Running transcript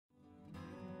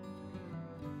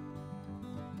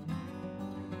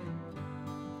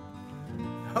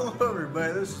Hello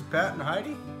everybody, this is Pat and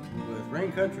Heidi with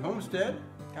Rain Country Homestead.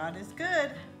 God is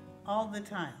good all the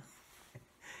time.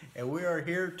 And we are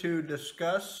here to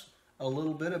discuss a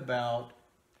little bit about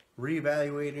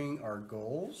reevaluating our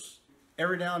goals.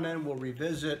 Every now and then we'll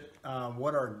revisit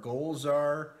what our goals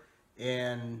are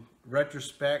in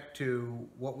retrospect to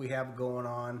what we have going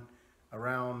on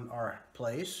around our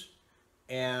place,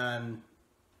 and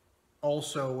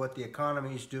also what the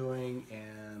economy is doing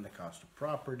and the cost of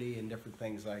property and different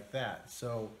things like that.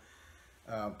 So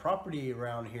property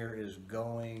around here is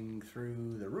going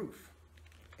through the roof.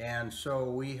 And so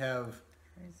we have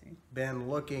been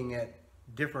looking at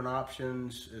different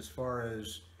options as far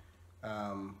as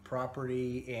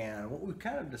property, and what we've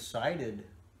kind of decided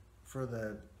for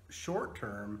the short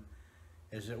term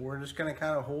is that we're just going to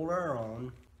kind of hold our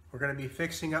own. We're going to be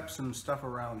fixing up some stuff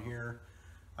around here.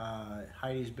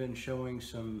 Heidi's been showing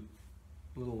some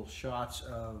little shots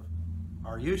of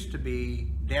our used to be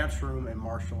dance room and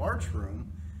martial arts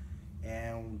room,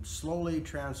 and slowly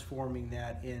transforming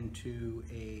that into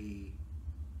a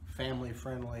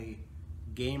family-friendly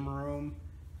game room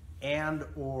and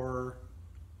or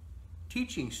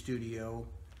teaching studio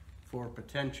for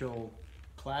potential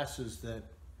classes that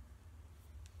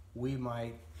we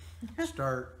might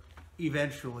start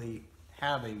eventually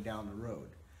having down the road.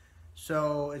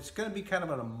 So it's going to be kind of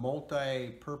a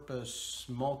multi-purpose,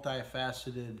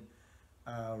 multifaceted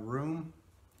room.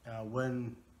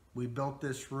 When we built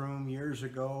this room years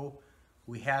ago,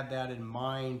 we had that in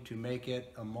mind to make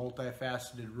it a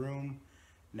multifaceted room.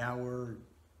 Now we're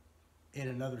in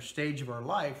another stage of our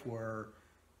life where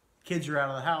kids are out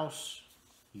of the house.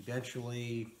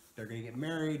 Eventually they're going to get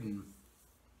married, and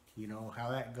you know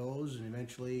how that goes, and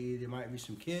eventually there might be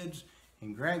some kids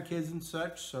and grandkids and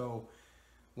such. So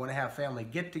want to have family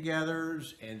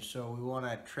get-togethers, and so we want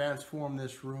to transform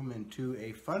this room into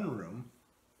a fun room,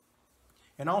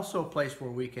 and also a place where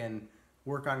we can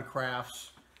work on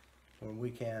crafts, where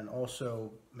we can also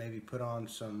maybe put on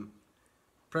some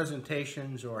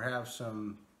presentations or have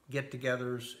some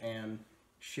get-togethers and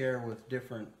share with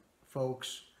different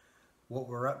folks what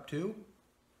we're up to.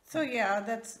 So yeah,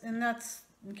 that's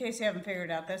in case you haven't figured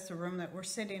out, that's the room that we're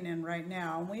sitting in right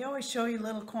now. And we always show you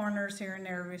little corners here and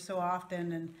there every so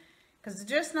often, and because it's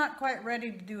just not quite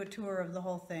ready to do a tour of the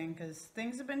whole thing because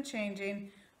things have been changing.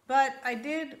 But I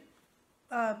did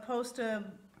post a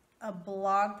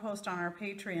blog post on our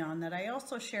Patreon that I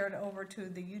also shared over to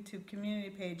the YouTube community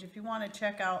page. If you want to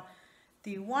check out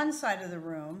the one side of the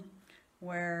room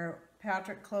where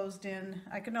Patrick closed in,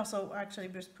 I can also actually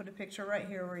just put a picture right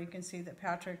here where you can see that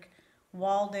Patrick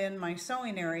walled in my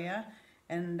sewing area,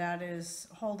 and that is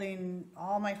holding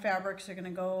all my fabrics are going to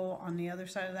go on the other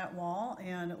side of that wall,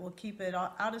 and it will keep it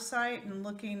out of sight and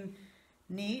looking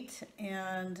neat,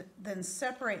 and then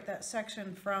separate that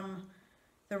section from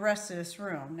the rest of this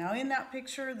room. Now in that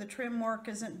picture the trim work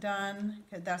isn't done,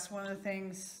 that's one of the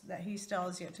things that he still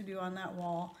has yet to do on that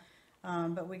wall,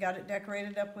 but we got it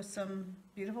decorated up with some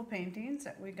beautiful paintings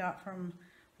that we got from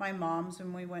my mom's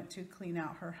when we went to clean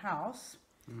out her house.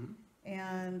 Mm-hmm.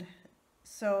 And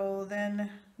so then,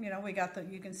 you know, we got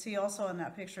you can see also in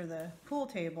that picture the pool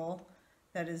table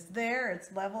that is there.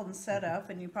 It's leveled and set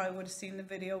up, and you probably would have seen the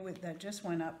video that just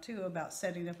went up too about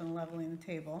setting up and leveling the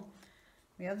table.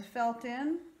 We have the felt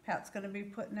in. Pat's going to be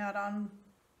putting that on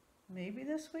maybe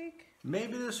this week.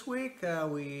 Maybe this week.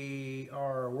 We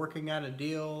are working out a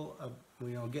deal of,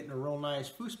 you know, getting a real nice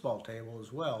foosball table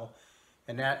as well,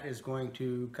 and that is going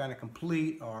to kind of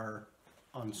complete our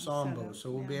ensemble. So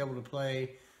we'll be able to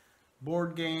play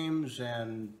board games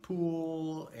and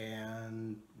pool,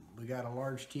 and we got a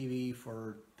large TV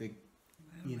for the,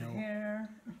 you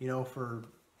know, for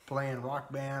playing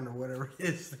rock band or whatever it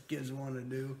is the kids want to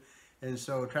do. And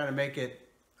so trying to make it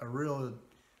a real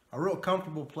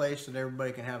comfortable place that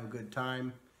everybody can have a good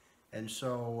time. And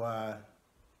so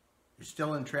it's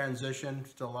still in transition,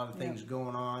 still a lot of things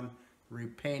going on.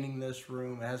 Repainting this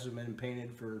room. It hasn't been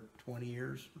painted for 20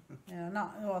 years. Yeah,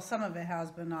 well, some of it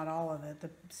has, but not all of it. The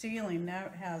ceiling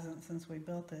hasn't since we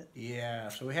built it. Yeah,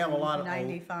 so we have a lot of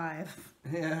 95.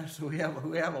 Yeah, so we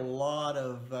have a lot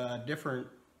of different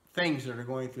things that are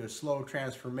going through a slow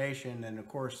transformation, and of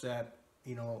course that,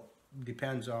 you know,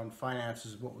 depends on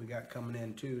finances, what we got coming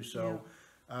in too. So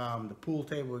the pool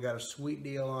table, we got a sweet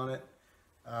deal on it.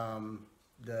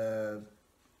 The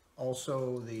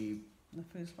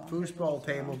foosball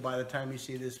table, by the time you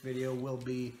see this video, will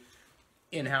be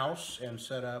in-house and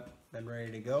set up and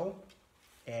ready to go.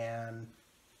 And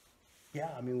yeah,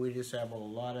 I mean, we just have a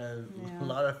lot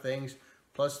of things,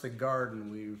 plus the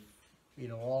garden. We've, you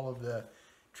know, all of the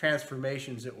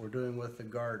transformations that we're doing with the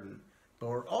garden. But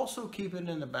we're also keeping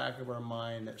in the back of our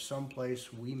mind that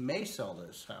someplace we may sell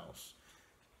this house.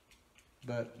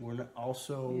 But we're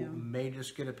also may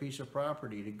just get a piece of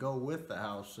property to go with the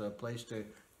house, a place to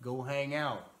go hang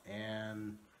out,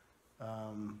 and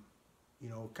you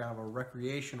know, kind of a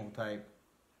recreational type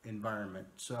environment.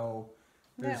 So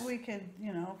that we could,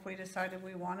 you know, if we decided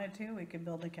we wanted to, we could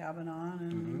build a cabin on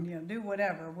and you know, do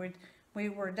whatever. We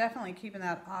were definitely keeping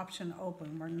that option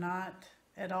open. We're not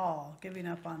at all giving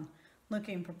up on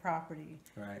looking for property.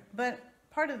 Right. But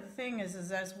part of the thing is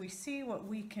as we see what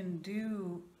we can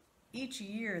do each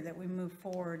year that we move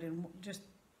forward, and just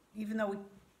even though we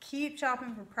keep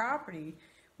shopping for property,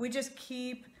 we just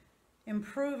keep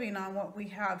improving on what we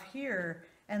have here.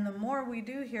 And the more we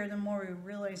do here, the more we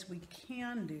realize we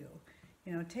can do.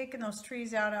 You know, taking those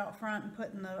trees out front and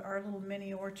putting our little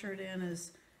mini orchard in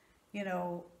is, you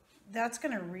know, that's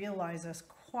going to realize us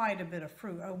quite a bit of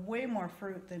fruit, way more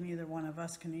fruit than either one of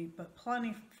us can eat, but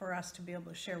plenty for us to be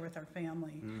able to share with our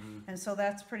family. And so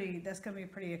that's going to be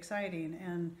pretty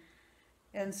exciting.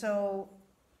 And so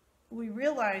we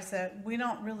realize that we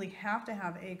don't really have to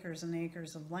have acres and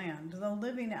acres of land, though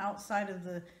living outside of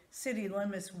the city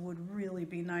limits would really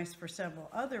be nice for several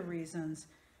other reasons.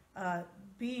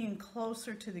 Being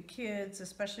closer to the kids,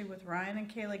 especially with Ryan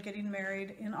and Kayla getting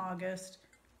married in August.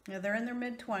 You know, they're in their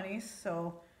mid-20s,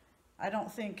 so I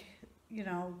don't think, you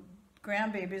know,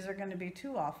 grandbabies are going to be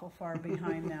too awful far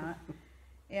behind that.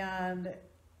 And,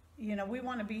 you know, we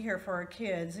want to be here for our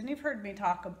kids. And you've heard me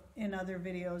talk in other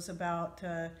videos about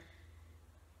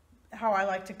how I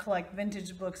like to collect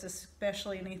vintage books,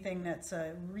 especially anything that's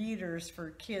readers for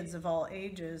kids of all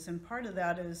ages. And part of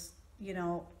that is, you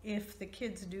know, if the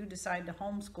kids do decide to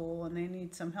homeschool and they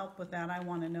need some help with that, I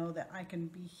want to know that I can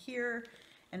be here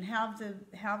and have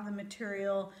the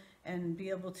material and be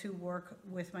able to work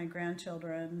with my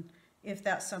grandchildren if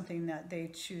that's something that they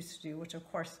choose to do, which of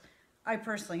course I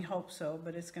personally hope so,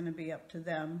 but it's going to be up to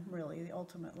them really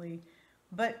ultimately.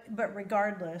 But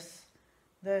regardless,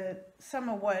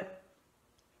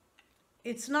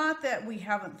 it's not that we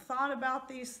haven't thought about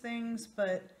these things,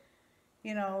 but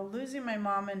you know, losing my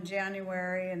mom in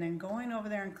January and then going over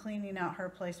there and cleaning out her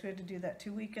place, we had to do that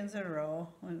 2 weekends in a row.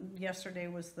 Yesterday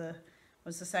was the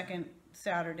second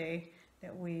Saturday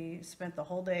that we spent the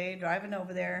whole day driving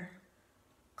over there,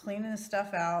 cleaning the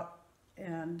stuff out,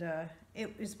 and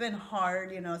it's been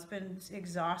hard. You know, it's been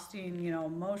exhausting. You know,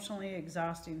 emotionally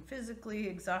exhausting, physically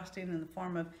exhausting in the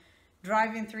form of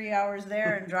driving 3 hours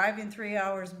there and driving 3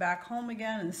 hours back home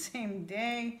again in the same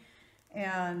day,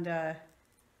 and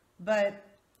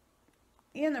but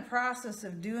in the process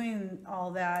of doing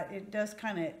all that, it does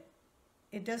kind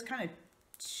of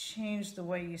change the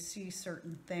way you see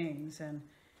certain things and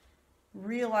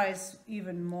realize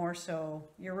even more so.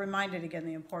 You're reminded again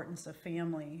the importance of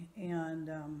family,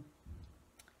 and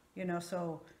you know,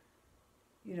 so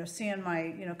you know, seeing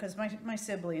because my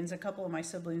siblings, a couple of my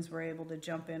siblings were able to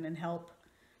jump in and help,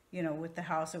 you know, with the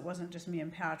house. It wasn't just me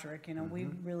and Patrick. You know, we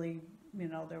really, you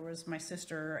know, there was my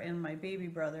sister and my baby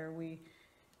brother. We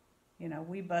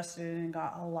busted and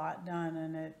got a lot done,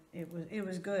 and it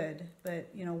was good. But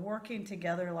you know, working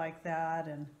together like that,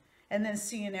 and then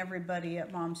seeing everybody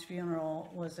at Mom's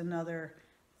funeral was another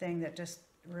thing that just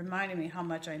reminded me how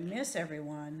much I miss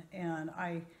everyone. And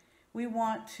we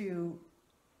want to,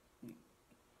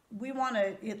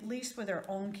 at least with our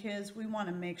own kids, we want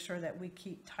to make sure that we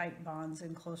keep tight bonds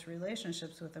and close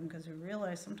relationships with them, because we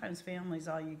realize sometimes family's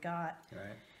all you got.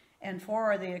 Right. And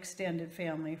for the extended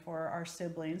family, for our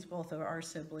siblings, both of our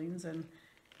siblings, and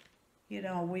you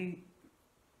know, we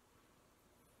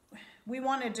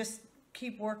want to just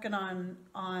keep working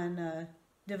on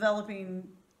developing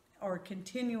or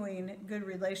continuing good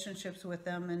relationships with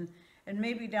them, and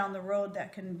maybe down the road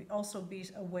that can also be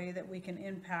a way that we can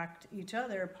impact each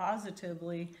other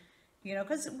positively, you know,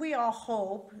 because we all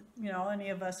hope, you know, any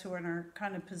of us who are in our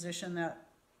kind of position that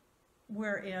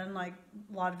we're in, like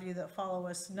a lot of you that follow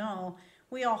us know,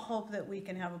 we all hope that we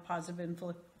can have a positive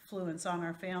influence on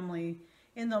our family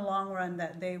in the long run,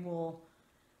 that they will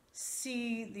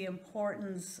see the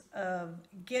importance of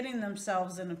getting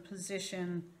themselves in a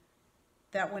position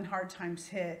that when hard times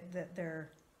hit, that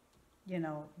they're, you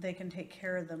know, they can take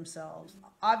care of themselves.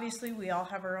 Obviously, we all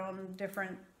have our own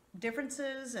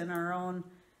differences and our own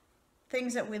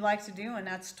things that we like to do, and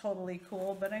that's totally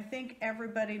cool. But I think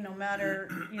everybody, no matter,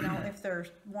 you know, if they're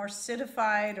more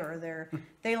citified or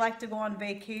they like to go on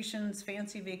vacations,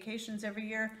 fancy vacations every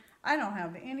year, I don't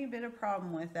have any bit of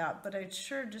problem with that. But it'd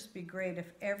sure just be great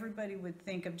if everybody would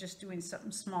think of just doing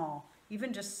something small,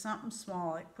 even just something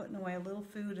small, like putting away a little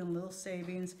food and a little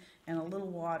savings and a little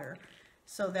water,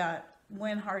 so that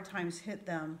when hard times hit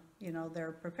them, you know,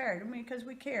 they're prepared. I mean, because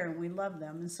we care and we love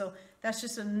them. And so that's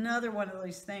just another one of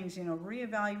these things, you know,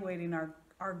 reevaluating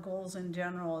our goals in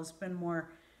general has been more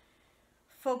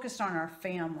focused on our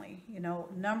family, you know,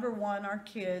 number one, our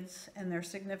kids and their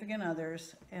significant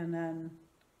others, and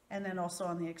then also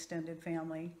on the extended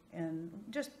family, and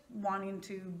just wanting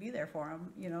to be there for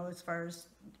them, you know, as far as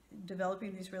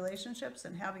developing these relationships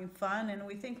and having fun. And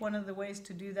we think one of the ways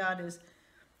to do that is,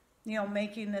 you know,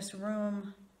 making this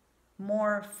room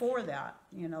more for that.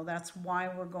 You know, that's why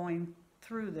we're going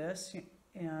through this,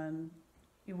 and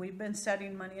we've been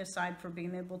setting money aside for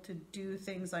being able to do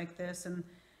things like this, and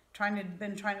trying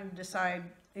to decide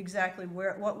exactly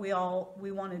what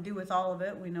we want to do with all of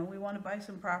it. We know we want to buy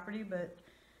some property, but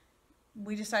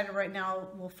we decided right now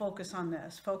we'll focus on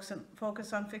this,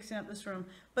 focus on fixing up this room,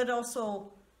 but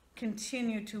also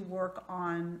continue to work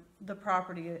on the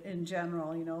property in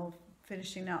general, you know,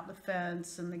 finishing out the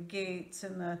fence and the gates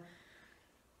and the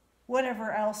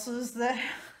whatever else is that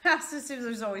has to do.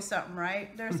 There's always something,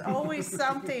 right? There's always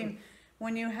something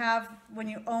when you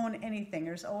own anything.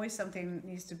 There's always something that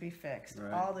needs to be fixed,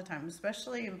 right, all the time,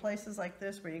 especially in places like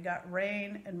this where you got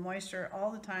rain and moisture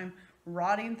all the time,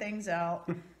 rotting things out.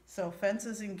 So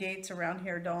fences and gates around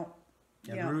here don't,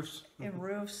 roofs. And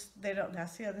roofs, they don't.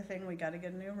 That's the other thing. We got to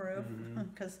get a new roof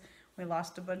because we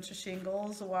lost a bunch of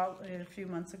shingles a few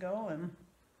months ago and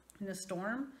in a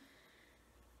storm.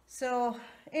 So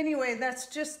anyway, that's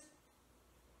just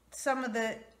some of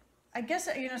the, I guess,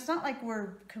 you know, it's not like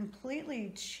we're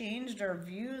completely changed our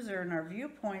views or in our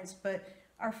viewpoints, but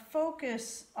our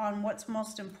focus on what's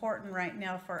most important right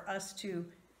now for us to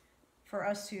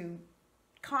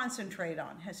concentrate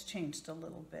on has changed a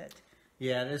little bit.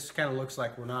 Yeah, this kind of looks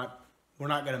like we're not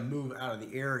going to move out of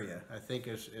the area. I think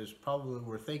is probably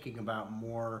we're thinking about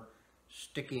more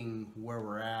sticking where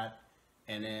we're at,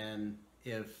 and then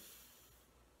if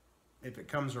it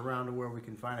comes around to where we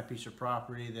can find a piece of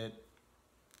property that,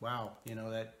 wow, you know,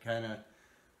 that kind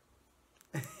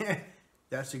of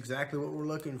that's exactly what we're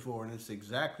looking for, and it's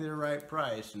exactly the right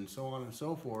price, and so on and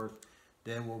so forth,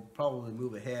 then we'll probably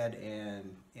move ahead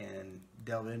and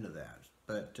delve into that.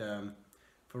 But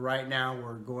for right now,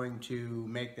 we're going to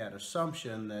make that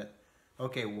assumption that,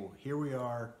 okay, well, here we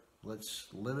are. Let's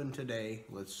live in today.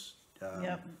 Let's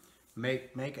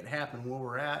make it happen where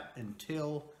we're at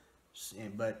until,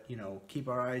 but, you know, keep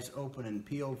our eyes open and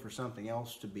peeled for something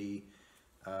else to be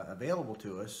available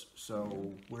to us.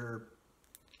 So we're,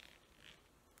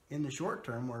 in the short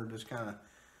term, we're just kind of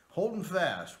holding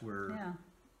fast. We're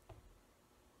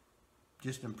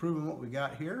just improving what we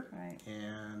got here. Right.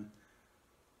 And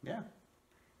yeah.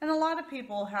 And a lot of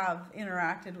people have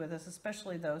interacted with us,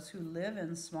 especially those who live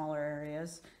in smaller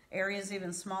areas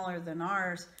even smaller than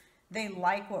ours. They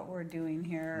like what we're doing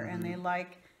here, and they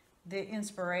like the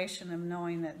inspiration of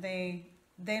knowing that they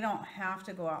don't have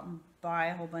to go out and buy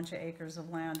a whole bunch of acres of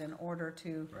land in order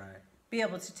to be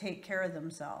able to take care of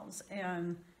themselves.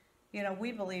 And, you know,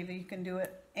 we believe you can do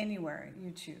it anywhere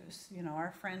you choose. You know,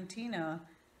 our friend Tina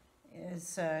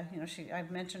is, you know,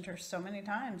 I've mentioned her so many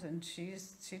times, and she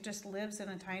just lives in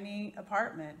a tiny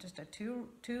apartment, just a two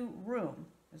room.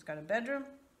 It's got a bedroom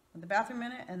with a bathroom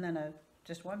in it, and then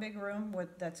just one big room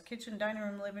that's kitchen, dining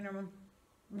room, living room,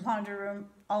 laundry room,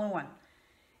 all in one.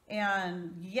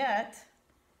 And yet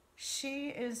she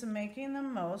is making the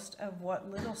most of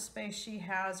what little space she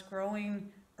has, growing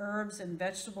herbs and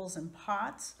vegetables in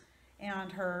pots.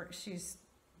 And she's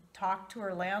talked to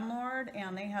her landlord,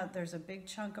 and there's a big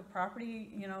chunk of property,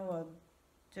 you know,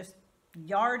 just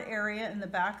yard area in the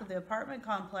back of the apartment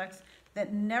complex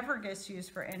that never gets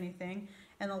used for anything.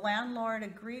 And the landlord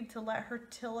agreed to let her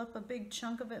till up a big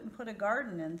chunk of it and put a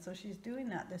garden in. So she's doing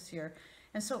that this year.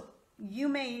 And so you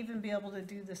may even be able to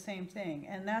do the same thing.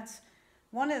 And that's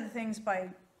one of the things by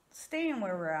staying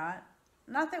where we're at.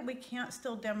 Not that we can't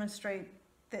still demonstrate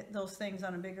those things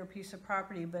on a bigger piece of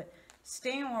property, but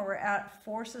staying where we're at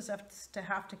forces us to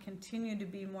have to continue to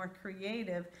be more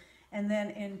creative, and then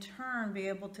in turn be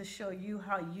able to show you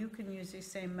how you can use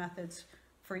these same methods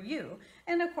for you.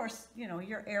 And of course, you know,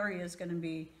 your area is going to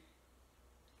be,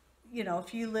 you know,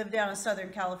 if you live down in Southern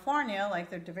California, like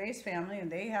the DeVace family, and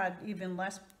they had even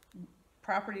less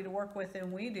property to work with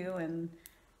than we do, and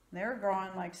they're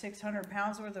growing like 600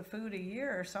 pounds worth of food a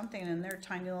year or something in their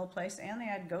tiny little place, and they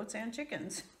had goats and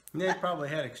chickens. They probably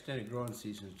had extended growing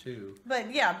seasons too.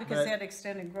 But yeah, because they had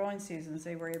extended growing seasons,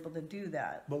 they were able to do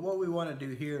that. But what we want to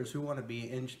do here is we want to be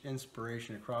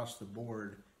inspiration across the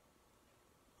board.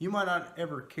 You might not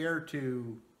ever care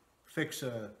to fix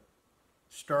a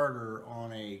starter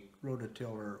on a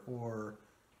rototiller or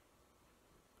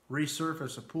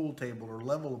resurface a pool table or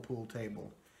level a pool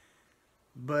table.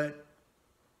 But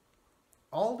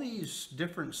all these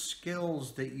different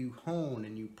skills that you hone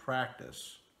and you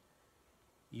practice,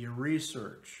 you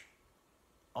research,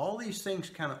 all these things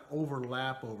kind of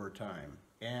overlap over time.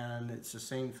 And it's the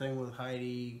same thing with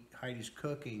Heidi's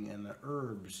cooking and the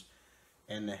herbs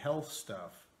and the health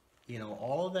stuff. You know,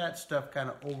 all of that stuff kind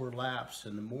of overlaps,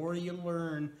 and the more you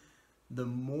learn, the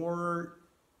more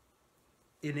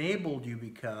enabled you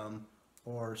become,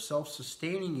 or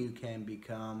self-sustaining you can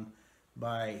become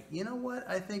by, you know what,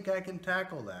 I think I can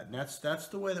tackle that. And that's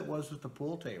the way that was with the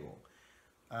pool table.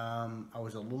 I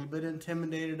was a little bit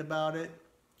intimidated about it.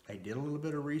 I did a little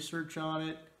bit of research on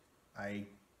it. I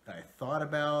thought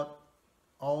about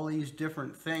all these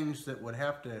different things that would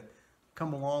have to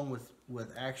come along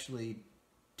with actually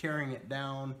tearing it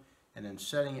down and then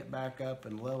setting it back up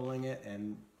and leveling it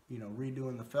and, you know,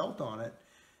 redoing the felt on it.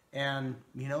 And,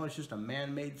 you know, it's just a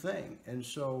man-made thing. And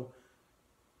so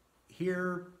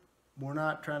here, we're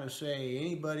not trying to say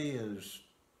anybody is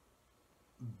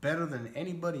better than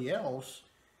anybody else.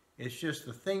 It's just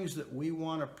the things that we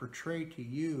want to portray to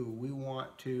you. We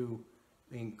want to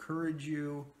encourage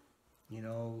you. You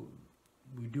know,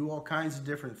 we do all kinds of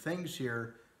different things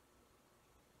here.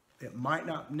 It might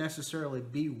not necessarily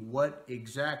be what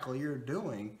exactly you're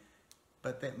doing,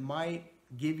 but that might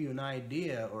give you an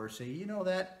idea, or say, you know,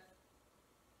 that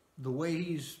the way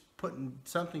he's putting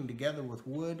something together with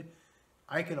wood,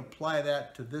 I can apply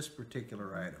that to this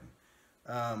particular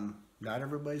item. Not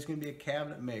everybody's going to be a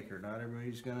cabinet maker. Not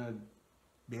everybody's going to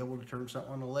be able to turn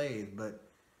something on a lathe, but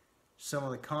some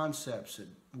of the concepts that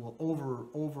will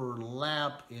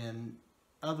overlap in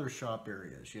other shop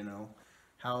areas, you know,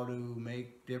 how to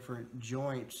make different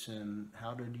joints and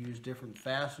how to use different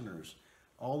fasteners.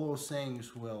 All those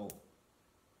things will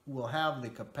have the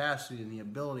capacity and the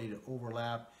ability to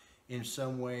overlap in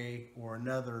some way or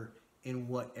another in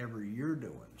whatever you're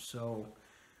doing. So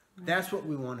that's what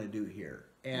we want to do here.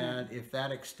 And if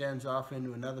that extends off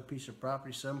into another piece of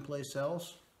property someplace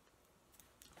else,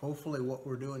 hopefully what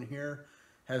we're doing here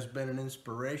has been an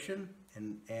inspiration,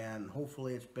 and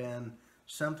hopefully it's been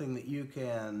something that you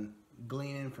can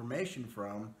glean information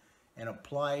from and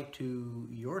apply to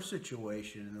your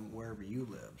situation and wherever you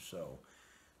live. So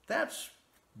that's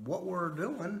what we're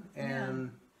doing.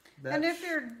 And and if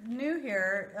you're new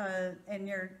here, and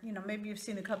you're, you know, maybe you've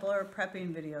seen a couple of our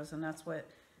prepping videos and that's what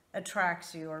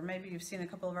attracts you, or maybe you've seen a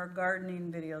couple of our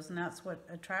gardening videos and that's what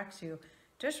attracts you.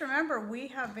 Just remember, we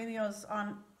have videos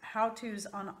on how-tos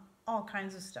on all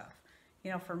kinds of stuff.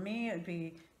 You know, for me, it'd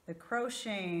be the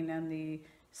crocheting and the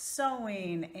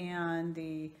sewing and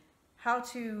the how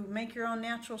to make your own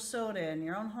natural soda and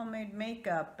your own homemade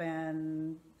makeup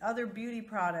and other beauty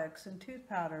products and tooth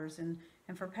powders. And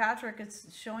for Patrick,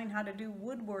 it's showing how to do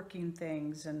woodworking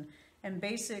things and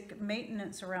basic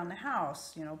maintenance around the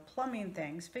house, you know, plumbing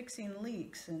things, fixing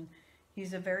leaks. And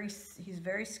he's very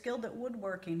skilled at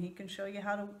woodworking. He can show you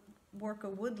how to work a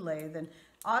wood lathe. And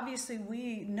obviously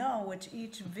we know which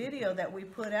each video that we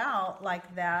put out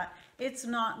like that, it's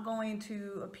not going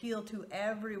to appeal to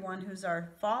everyone who's our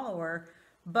follower,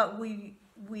 but we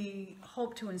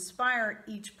hope to inspire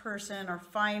each person, or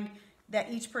find that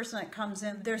each person that comes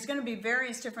in, there's going to be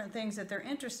various different things that they're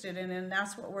interested in, and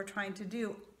that's what we're trying to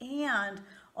do. And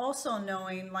also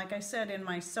knowing, like I said in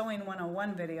my Sewing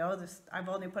 101 video, I've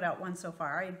only put out one so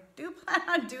far. I do plan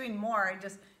on doing more. I'm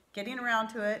just getting around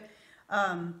to it.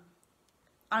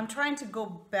 I'm trying to go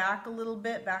back a little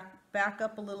bit, back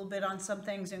up a little bit on some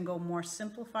things and go more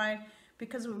simplified,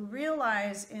 because we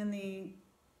realize in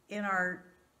our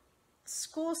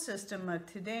school system of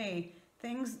today,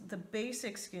 the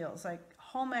basic skills like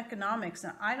home economics,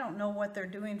 and I don't know what they're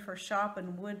doing for shop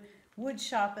and wood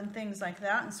shop and things like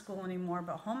that in school anymore,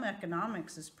 but home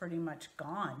economics is pretty much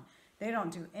gone. They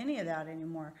don't do any of that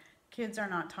anymore. Kids are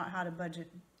not taught how to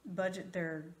budget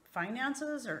their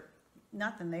finances or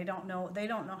nothing. They don't know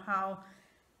how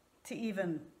to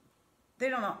even, they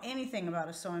don't know anything about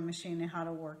a sewing machine and how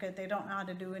to work it. They don't know how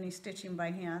to do any stitching by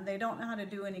hand. They don't know how to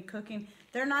do any cooking.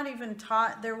 They're not even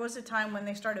taught. There was a time when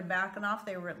they started backing off.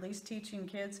 They were at least teaching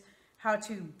kids how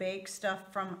to bake stuff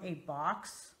from a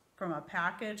box, from a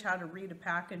package, how to read a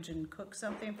package and cook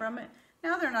something from it.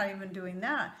 Now they're not even doing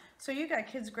that. So you got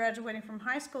kids graduating from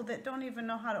high school that don't even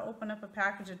know how to open up a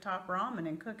package of top ramen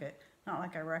and cook it. Not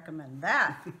like I recommend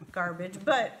that garbage,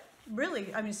 but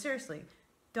really, I mean, seriously,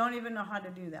 don't even know how to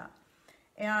do that.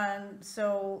 And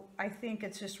so I think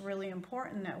it's just really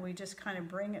important that we just kind of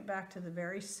bring it back to the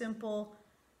very simple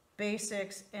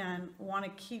basics, and want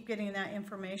to keep getting that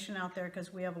information out there,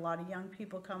 because we have a lot of young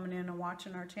people coming in and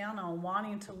watching our channel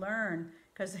wanting to learn,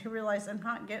 because they realize I'm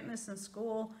not getting this in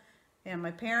school, and my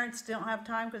parents don't have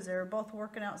time because they were both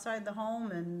working outside the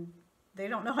home, and they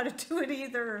don't know how to do it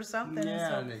either or something.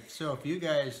 Yeah, And and so if you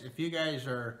guys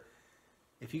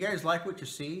like what you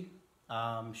see,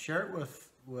 share it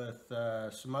with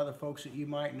some other folks that you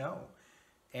might know.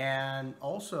 And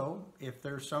also, if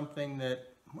there's something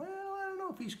that, well, I don't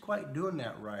know if he's quite doing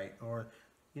that right, or,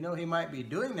 you know, he might be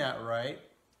doing that right,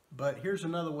 but here's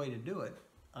another way to do it.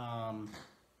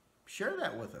 Share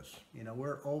that with us. You know,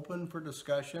 we're open for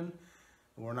discussion.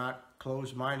 We're not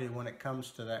closed-minded when it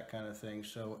comes to that kind of thing.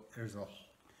 So there's a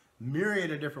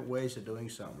myriad of different ways of doing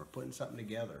something. We're putting something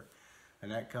together,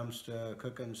 and that comes to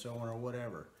cooking, sewing, or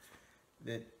whatever.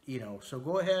 That, you know, so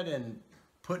go ahead and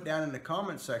put down in the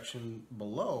comment section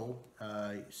below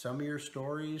some of your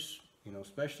stories, you know,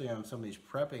 especially on some of these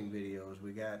prepping videos.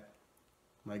 We got,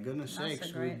 my goodness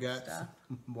sakes, we've got some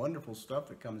wonderful stuff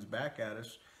that comes back at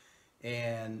us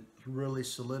and really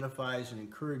solidifies and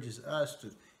encourages us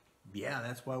to, yeah,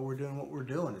 that's why we're doing what we're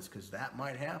doing, is because that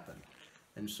might happen.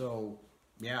 And so,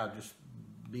 yeah, just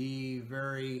be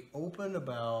very open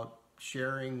about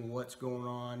sharing what's going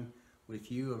on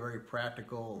with you, a very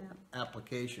practical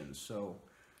application. So,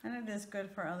 and it is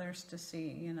good for others to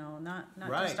see, you know, not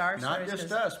right, just our stories. Not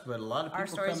just us, but a lot of people. Our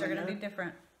stories are going to be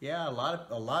different. Yeah, a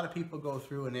lot of people go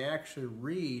through and they actually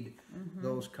read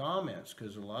those comments,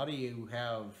 because a lot of you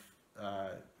have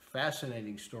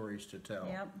fascinating stories to tell.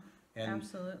 Yep, and,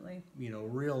 absolutely. You know,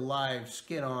 real live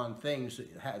skin on things that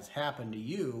has happened to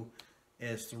you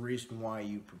is the reason why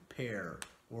you prepare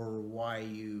or why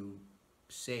you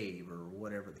save or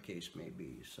whatever the case may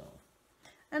be. So.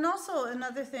 And also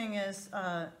another thing is,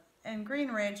 and Green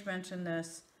Rage mentioned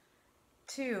this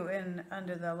too, in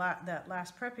under that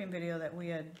last prepping video that we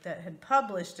had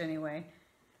published anyway,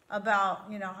 about,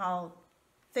 you know, how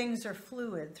things are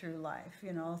fluid through life.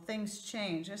 You know, things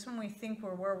change. Just when we think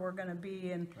we're where we're going to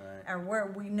be and or where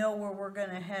we know where we're going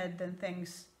to head, then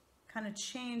things kind of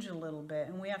change a little bit,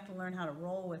 and we have to learn how to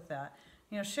roll with that.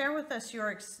 You know, share with us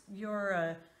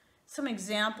your some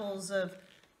examples of,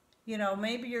 you know,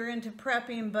 maybe you're into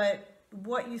prepping, but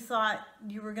what you thought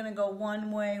you were going to go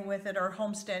one way with it, or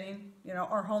homesteading, you know,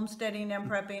 or homesteading and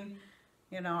prepping.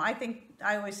 You know,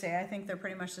 I always say, I think they're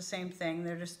pretty much the same thing.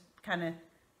 They're just kind of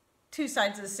two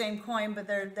sides of the same coin, but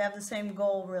they have the same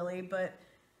goal, really. But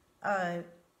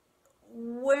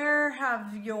where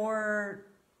have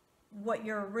what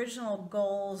your original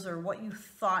goals, or what you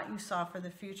thought you saw for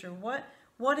the future,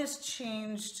 what has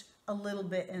changed a little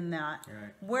bit in that?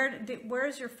 Right. Where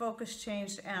has your focus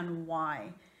changed, and why?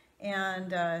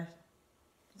 And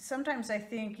sometimes I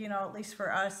think, you know, at least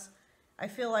for us, I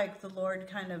feel like the Lord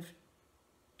kind of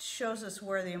shows us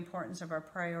where the importance of our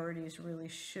priorities really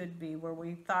should be, where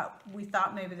we thought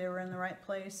maybe they were in the right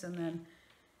place, and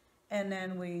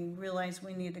then we realize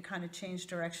we need to kind of change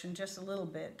direction just a little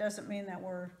bit. Doesn't mean that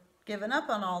we're giving up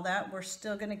on all that. We're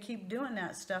still going to keep doing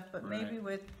that stuff, but maybe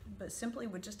simply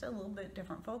with just a little bit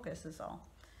different focus is all.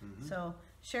 So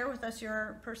share with us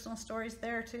your personal stories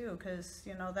there too, because,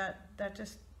 you know, that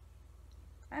just,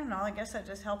 I don't know, I guess that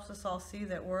just helps us all see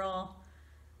that we're all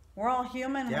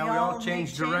human. Yeah, we all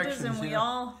change directions, and we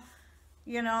all,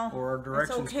 you know, or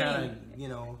directions kind of, you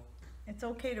know, it's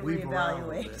okay to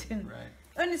reevaluate.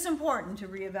 And it's important to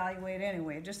reevaluate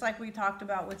anyway, just like we talked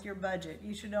about with your budget.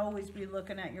 You should always be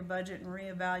looking at your budget and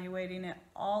reevaluating it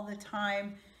all the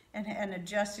time, and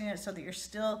adjusting it so that you're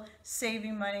still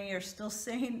saving money, you're still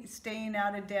staying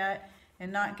out of debt,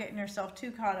 and not getting yourself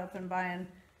too caught up in buying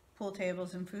pool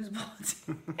tables and foosballs.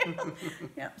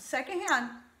 Yep, secondhand.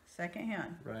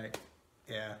 Right.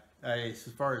 Yeah. As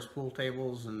far as pool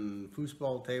tables and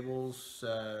foosball tables,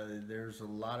 there's a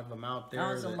lot of them out there.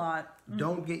 There's a lot.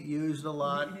 Don't get used a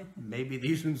lot. Maybe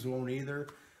these ones won't either,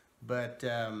 but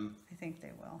I think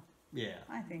they will. Yeah.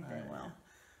 I think they will.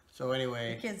 So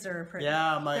anyway, the kids are pretty.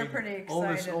 Yeah, they're pretty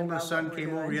excited. Oldest son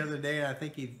came over the other day, and I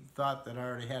think he thought that I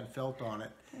already had felt on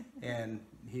it, and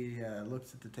he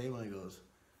looks at the table and he goes,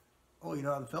 "Oh, you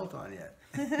don't have the felt on yet?"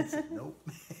 I said, "Nope,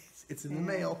 it's in the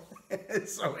mail."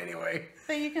 So anyway,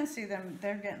 but you can see them;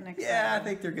 they're getting excited. Yeah, I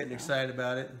think they're getting excited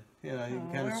about it. You know, you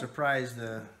can kind of surprise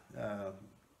the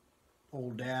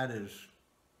old dad is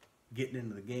getting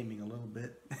into the gaming a little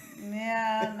bit.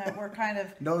 Yeah, and that we're kind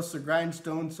of knows the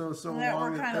grindstone so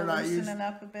long that they're not used. Loosening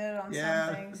up a bit on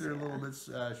some things. They're a little bit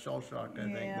shell-shocked, I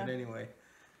think. But anyway.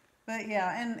 But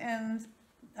yeah, and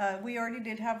we already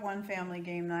did have one family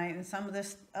game night, and some of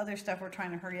this other stuff we're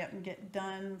trying to hurry up and get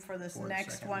done for this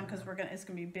next one, because it's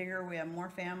gonna be bigger. We have more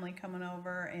family coming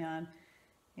over, and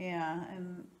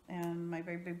and my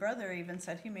baby brother even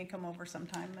said he may come over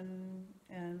sometime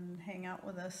and hang out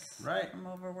with us from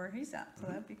over where he's at. So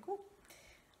that'd be cool.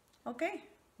 Okay,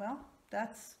 well,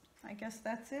 I guess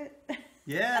that's it.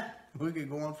 Yeah, we could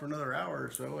go on for another hour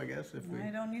or so, I guess, if we...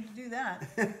 I don't need to do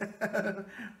that.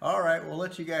 All right, we'll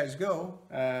let you guys go.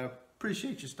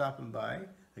 Appreciate you stopping by.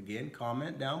 Again,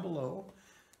 comment down below.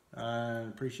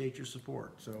 Appreciate your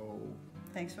support. So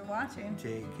Thanks for watching,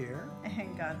 take care.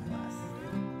 and God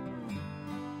bless.